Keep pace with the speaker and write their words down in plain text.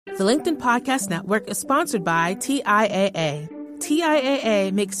The LinkedIn Podcast Network is sponsored by TIAA.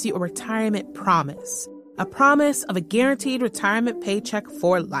 TIAA makes you a retirement promise, a promise of a guaranteed retirement paycheck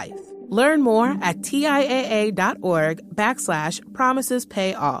for life. Learn more at TIAA.org/promises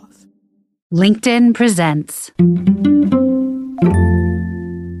pay off. LinkedIn presents.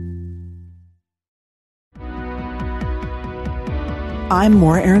 I'm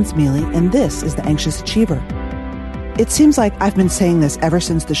Maura Aarons-Mealy, and this is The Anxious Achiever. It seems like I've been saying this ever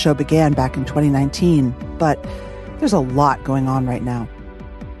since the show began back in 2019, but there's a lot going on right now.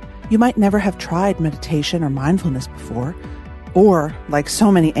 You might never have tried meditation or mindfulness before, or, like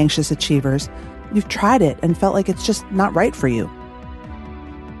so many anxious achievers, you've tried it and felt like it's just not right for you.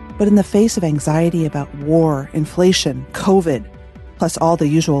 But in the face of anxiety about war, inflation, COVID, plus all the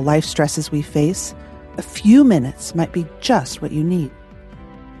usual life stresses we face, a few minutes might be just what you need.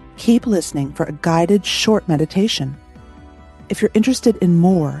 Keep listening for a guided short meditation. If you're interested in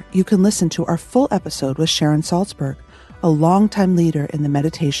more, you can listen to our full episode with Sharon Salzberg, a longtime leader in the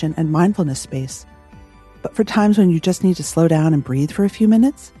meditation and mindfulness space. But for times when you just need to slow down and breathe for a few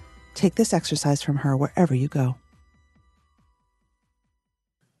minutes, take this exercise from her wherever you go.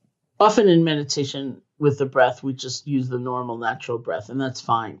 Often in meditation with the breath, we just use the normal natural breath, and that's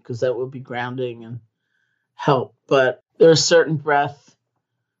fine because that will be grounding and help. But there are certain breath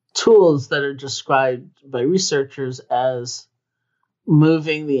tools that are described by researchers as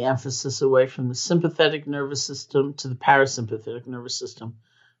moving the emphasis away from the sympathetic nervous system to the parasympathetic nervous system.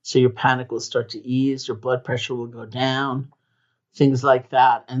 So your panic will start to ease, your blood pressure will go down, things like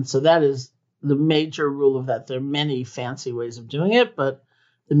that. And so that is the major rule of that. There are many fancy ways of doing it, but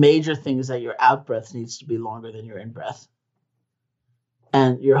the major thing is that your out breath needs to be longer than your in breath.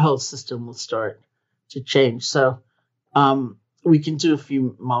 And your whole system will start to change. So we can do a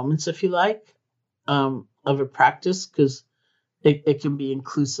few moments if you like of a practice because it can be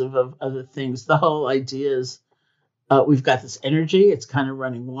inclusive of other things. The whole idea is we've got this energy. It's kind of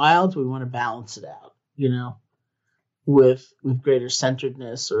running wild. We want to balance it out, with greater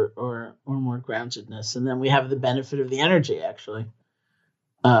centeredness or more groundedness. And then we have the benefit of the energy, actually,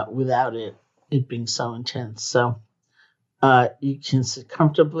 without it being so intense. So you can sit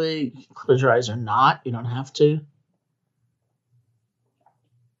comfortably. You can close your eyes or not. You don't have to.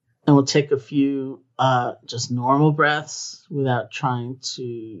 And we'll take a few just normal breaths without trying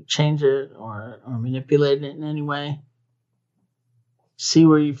to change it or manipulate it in any way. See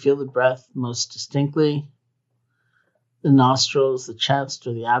where you feel the breath most distinctly. The nostrils, the chest,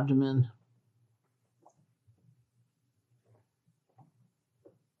 or the abdomen.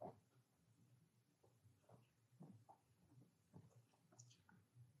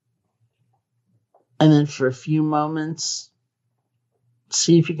 And then for a few moments,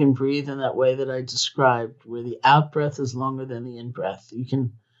 see if you can breathe in that way that I described, where the out breath is longer than the in breath. You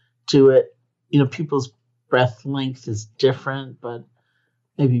can do it, people's breath length is different, but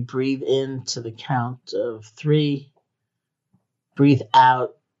maybe breathe in to the count of 3, breathe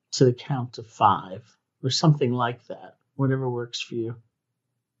out to the count of 5, or something like that, whatever works for you.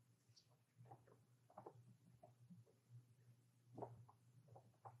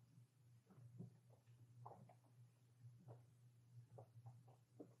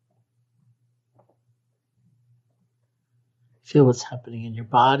 Feel what's happening in your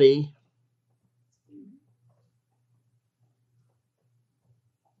body.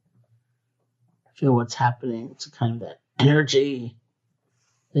 Feel what's happening to kind of that energy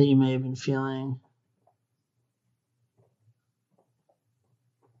that you may have been feeling.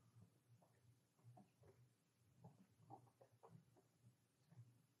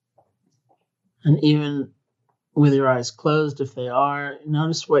 And even with your eyes closed, if they are,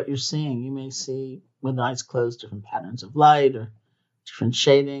 notice what you're seeing. You may see, with eyes closed, different patterns of light or different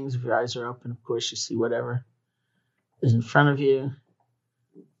shadings. If your eyes are open, of course, you see whatever is in front of you.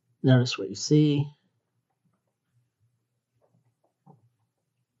 Notice what you see.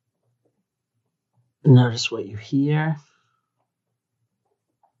 Notice what you hear.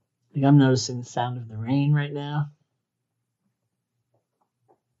 Like I'm noticing the sound of the rain right now.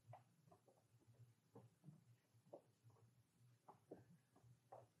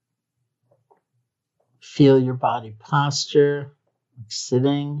 Feel your body posture, like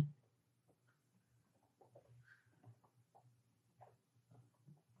sitting.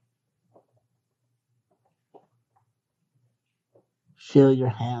 Feel your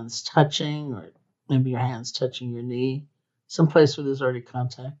hands touching, or maybe your hands touching your knee, someplace where there's already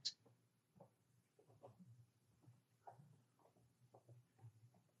contact.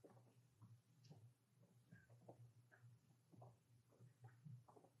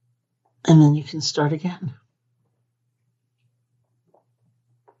 And then you can start again.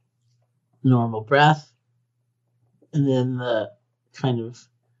 normal breath, and then the kind of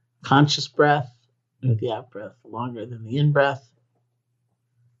conscious breath, or the out breath, longer than the in breath.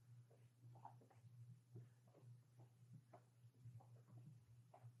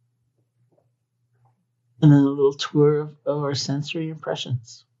 And then a little tour of our sensory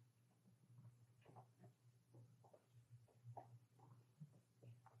impressions.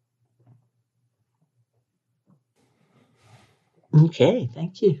 Okay,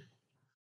 thank you.